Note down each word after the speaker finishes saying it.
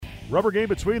Rubber game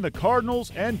between the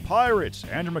Cardinals and Pirates.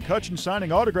 Andrew McCutchen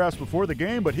signing autographs before the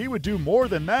game, but he would do more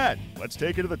than that. Let's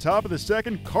take it to the top of the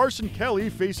second. Carson Kelly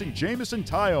facing Jamison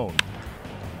Tyone.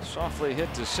 Softly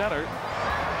hit to center.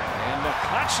 And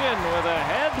McCutchen with a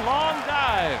headlong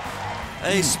dive.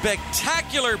 A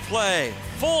spectacular play.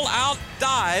 Full out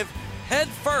dive, head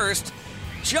first,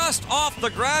 just off the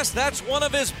grass. That's one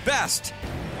of his best.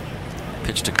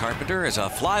 Pitch to Carpenter is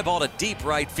a fly ball to deep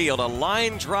right field. A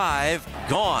line drive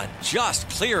gone, just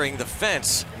clearing the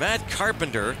fence. Matt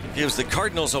Carpenter gives the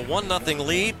Cardinals a 1-0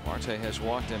 lead. Marte has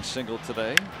walked and singled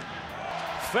today.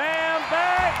 Fam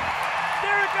back.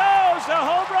 There it goes, a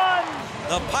home run.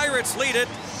 The Pirates lead it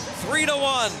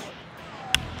 3-1.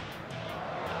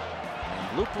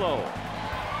 Luplow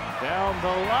down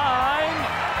the line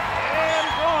and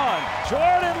gone.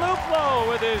 Jordan Luplow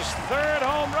with his third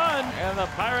home run, and the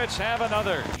Pirates have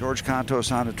another. George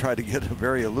Contos on to try to get a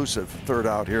very elusive third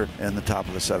out here in the top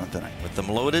of the 7th inning. With them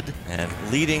loaded and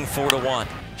leading 4-1.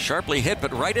 Sharply hit,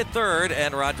 but right at third,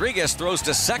 and Rodriguez throws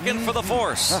to second for the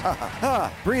force.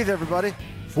 Breathe, everybody.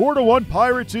 4-1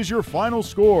 Pirates is your final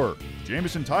score.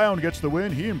 Jamison Tyone gets the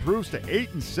win. He improves to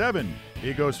 8-7.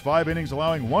 He goes 5 innings,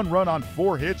 allowing 1 run on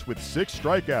 4 hits with 6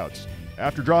 strikeouts.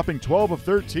 After dropping 12 of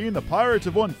 13, the Pirates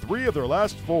have won 3 of their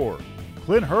last 4.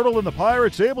 Clint Hurdle and the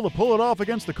Pirates able to pull it off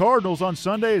against the Cardinals on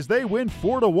Sunday as they win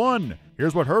 4-1.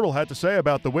 Here's what Hurdle had to say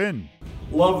about the win.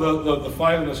 Love the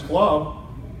fight in this club.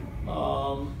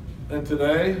 And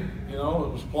today, you know,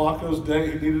 it was Polanco's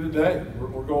day. He needed a day.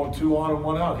 We're going 2 on and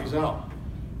 1 out. He's out.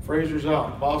 Frazier's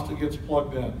out. Boston gets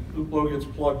plugged in. Luplow gets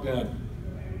plugged in.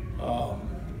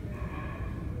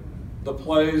 The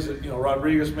plays, you know,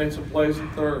 Rodriguez made some plays in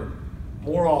third.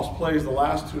 Morales plays the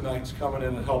last 2 nights coming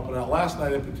in and helping out. Last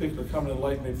night in particular, coming in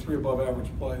late, made 3 above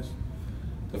average plays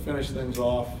to finish things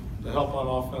off. The help on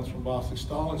offense from Boston.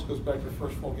 Stallings goes back to the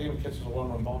first full game and catches a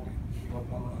 1-run ball game.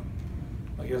 1 run.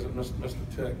 Like he hasn't missed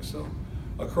a tick. So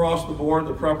across the board,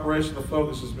 the preparation, the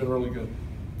focus has been really good.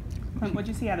 What did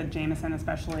you see out of Jamison,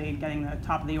 especially getting the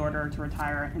top of the order to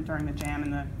retire during the jam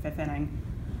in the 5th inning?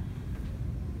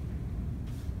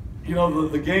 You know,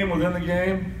 the game within the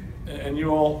game, and you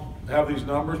all have these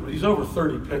numbers, but he's over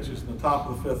 30 pitches in the top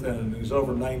of the 5th inning, and he's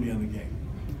over 90 in the game.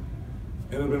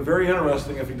 And it would have been very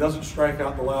interesting if he doesn't strike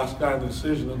out the last guy in the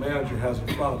decision the manager has in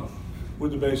front of him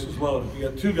with the bases loaded. You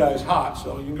got 2 guys hot,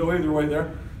 so you can go either way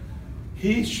there.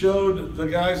 He showed the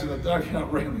guys in the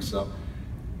dugout randomly so.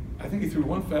 I think he threw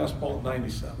 1 fastball at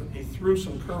 97. He threw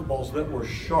some curveballs that were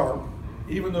sharp,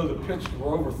 even though the pitches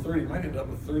were over 30. He might end up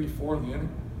with 34 in the inning.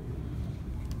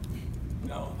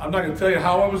 No, I'm not going to tell you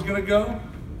how I was going to go,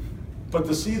 but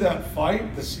to see that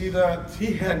fight, to see that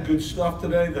he had good stuff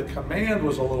today. The command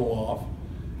was a little off,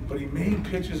 but he made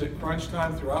pitches at crunch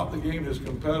time throughout the game. His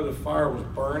competitive fire was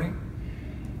burning.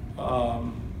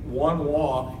 1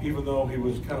 walk, even though he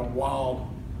was kind of wild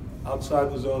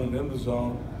outside the zone and in the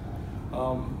zone.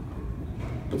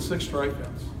 But 6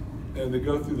 strikeouts, and to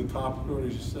go through the top of it,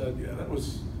 as you said, yeah, that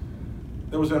was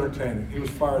entertaining. He was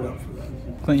fired up for that.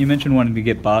 Clint, you mentioned wanting to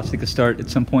get Bostic a start at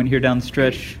some point here down the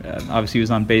stretch. Obviously, he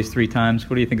was on base 3 times.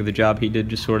 What do you think of the job he did,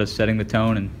 just sort of setting the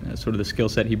tone and sort of the skill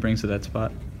set he brings to that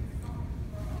spot?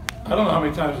 I don't know how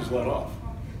many times he's let off.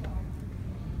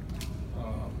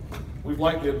 We've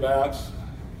liked the at-bats.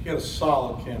 He had a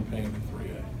solid campaign in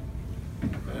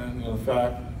 3A, and you know, the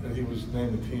fact that he was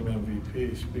named the team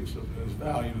MVP speaks of his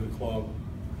value to the club.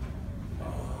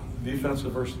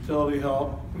 Defensive versatility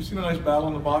helped. We've seen a nice battle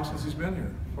in the box since he's been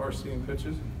here, as far as seeing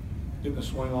pitches, getting the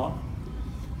swing on.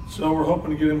 So we're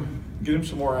hoping to get him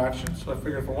some more action. So I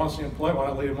figured if I want to see him play, why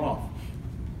not lead him off?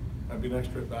 That'd be an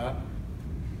extra at bat.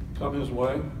 Come his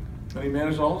way. And he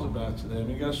managed all his at bats today. I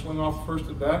mean, you got to swing off the first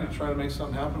at bat, you try to make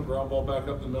something happen, ground ball back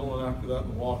up the middle, and after that,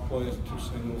 the walk plays, 2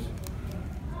 singles.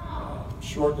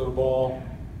 Short to the ball,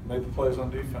 made the plays on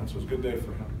defense. It was a good day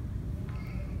for him.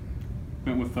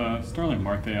 But with Starling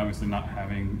Marte obviously not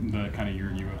having the kind of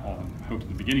year you would all hoped at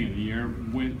the beginning of the year,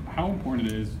 how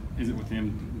important is it with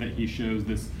him that he shows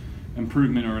this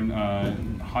improvement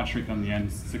or hot streak on the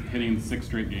end, hitting 6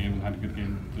 straight games and had a good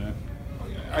game today?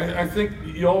 I think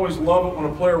you always love it when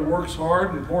a player works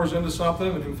hard and pours into something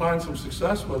and can find some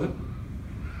success with it.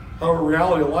 However,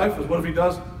 reality of life is, what if he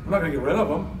does? We're not going to get rid of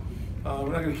him.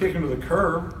 We're not going to kick him to the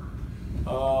curb.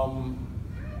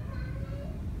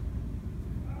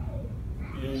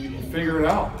 You figure it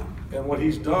out. And what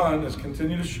he's done is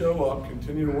continue to show up,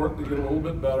 continue to work to get a little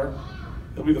bit better.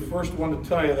 He'll be the first one to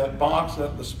tell you that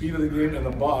the speed of the game in the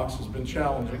box has been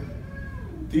challenging.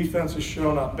 Defense has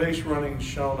shown up, base running has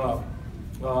shown up.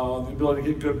 The ability to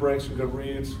get good breaks and good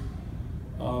reads.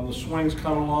 The swing's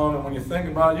coming along, and when you think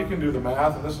about it, you can do the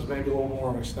math, and this is maybe a little more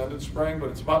of an extended spring, but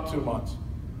it's about 2 months.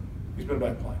 He's been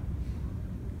back playing.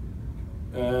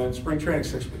 And spring training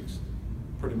 6 weeks,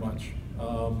 pretty much.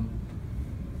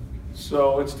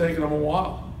 So it's taken him a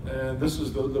while, and this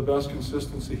is the best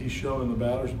consistency he's shown in the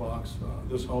batter's box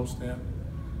this homestand,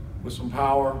 with some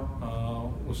power,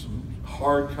 with some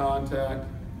hard contact.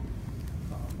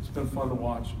 It's been fun to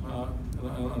watch, and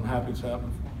I'm happy it's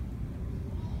happening for him.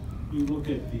 You look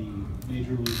at the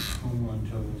Major League home run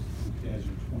totals, the guys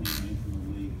are 29th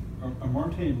in the league. Are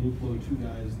Marte and Luplow two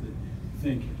guys that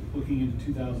think, looking into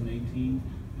 2018,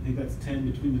 I think that's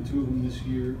 10 between the two of them this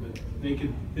year, but they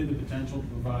could have the potential to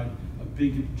provide a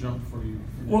big jump for you?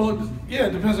 Yeah,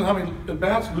 it depends on how many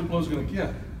at-bats Luplow's going to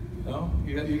get.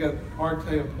 You got Marte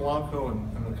and Polanco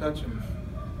and McCutchen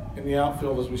in the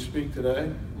outfield as we speak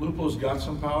today. Luplow's got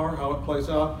some power. How it plays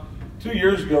out. 2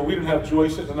 years ago, we didn't have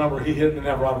Joyce hit the number he hit, and didn't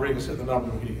have Rodriguez hit the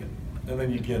number he hit, and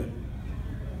then you get it.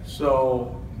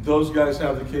 So those guys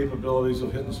have the capabilities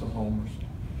of hitting some homers.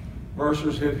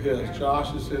 Mercer's hit his, Josh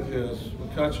has hit his,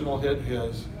 McCutchen will hit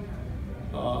his.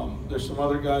 There's some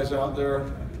other guys out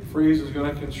there. Freeze is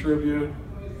going to contribute.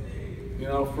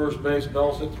 First base,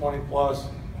 Bell's hit 20 plus.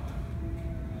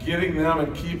 Getting them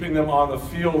and keeping them on the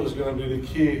field is going to be the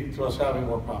key to us having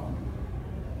more power.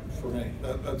 For me,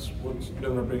 that's what's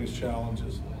been our biggest challenge,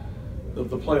 is the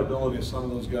playability of some of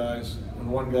those guys.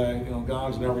 And one guy,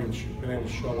 Gong's never even been able to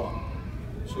show up.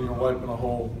 So you're wiping a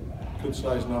whole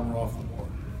good-sized number off the board.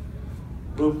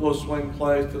 Luplow swing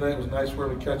plays today. It was nice for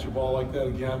him to catch a ball like that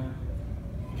again.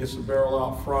 He gets the barrel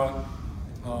out front.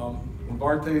 When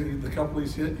Marte, the couple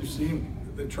he's hit, you've seen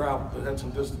they traveled. They had some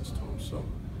distance to him, so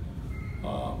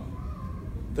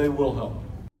they will help.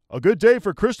 A good day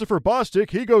for Christopher Bostic.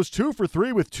 He goes 2 for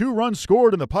 3 with 2 runs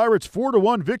scored in the Pirates'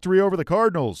 4-1 victory over the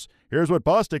Cardinals. Here's what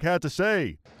Bostic had to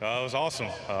say. It was awesome.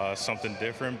 Something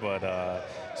different, but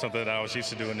something that I was used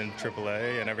to doing in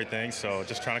AAA and everything. So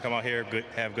just trying to come out here,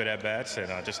 have good at-bats,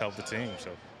 and just help the team.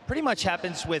 So pretty much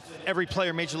happens with every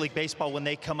player in Major League Baseball when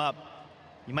they come up.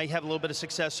 You might have a little bit of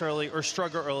success early or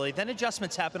struggle early. Then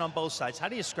adjustments happen on both sides. How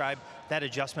do you describe that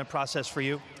adjustment process for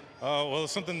you? Well,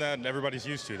 it's something that everybody's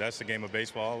used to. That's the game of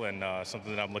baseball, and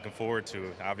something that I'm looking forward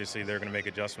to. Obviously, they're going to make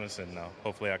adjustments, and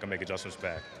hopefully I can make adjustments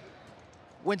back.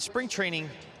 When spring training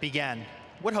began,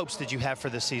 what hopes did you have for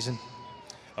this season?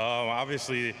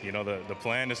 Obviously, the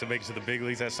plan is to make it to the big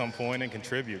leagues at some point and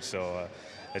contribute. So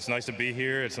it's nice to be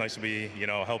here. It's nice to be,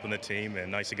 helping the team,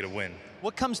 and nice to get a win.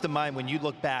 What comes to mind when you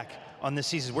look back on this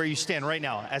season, where you stand right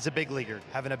now as a big leaguer,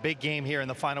 having a big game here in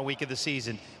the final week of the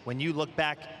season, when you look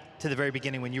back to the very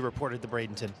beginning when you reported to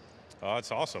Bradenton?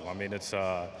 It's awesome. I mean, this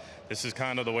is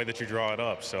kind of the way that you draw it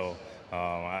up. So,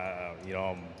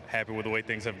 I'm happy with the way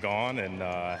things have gone, and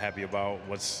happy about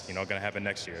what's going to happen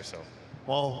next year. So.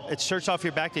 Well, it's shirts off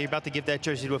your back day. You're about to give that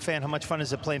jersey to a fan. How much fun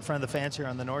is it playing in front of the fans here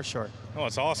on the North Shore? Oh,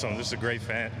 it's awesome. This is a great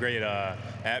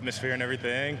atmosphere and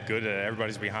everything. Good.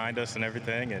 Everybody's behind us and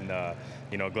everything, and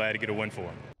glad to get a win for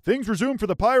them. Things resume for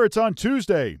the Pirates on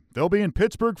Tuesday. They'll be in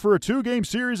Pittsburgh for a 2-game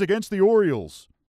series against the Orioles.